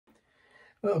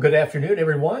Well, good afternoon,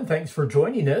 everyone. Thanks for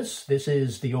joining us. This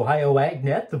is the Ohio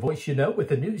AgNet, the voice you know with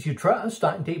the news you trust.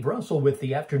 I'm Dave Russell with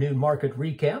the afternoon market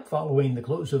recap following the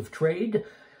close of trade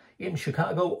in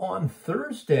Chicago on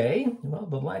Thursday. Well,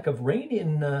 the lack of rain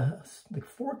in the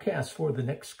forecast for the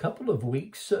next couple of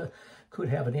weeks could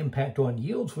have an impact on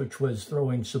yields, which was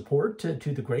throwing support to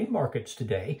the grain markets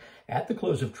today. At the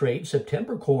close of trade,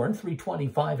 September corn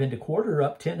 325 and a quarter,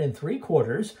 up 10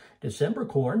 3/4. December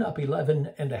corn up 11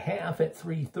 1/2 at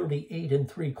 338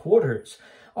 3/4.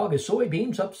 August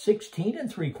soybeans up 16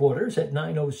 3/4 at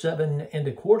 907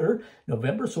 1/4.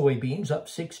 November soybeans up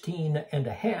 16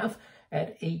 1/2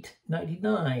 at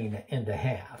 899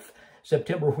 1/2.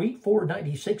 September wheat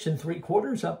 496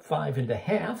 3/4, up 5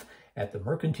 1/2. At the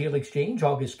Mercantile Exchange,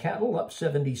 August cattle up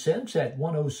 70 cents at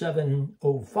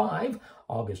 107.05.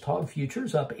 August hog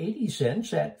futures up 80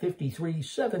 cents at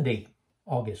 53.70.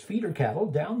 August feeder cattle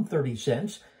down 30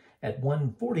 cents at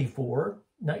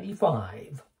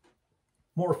 144.95.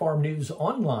 More farm news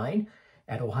online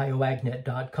at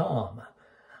ohioagnet.com.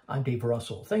 I'm Dave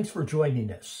Russell. Thanks for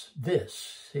joining us.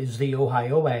 This is the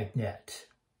Ohio AgNet.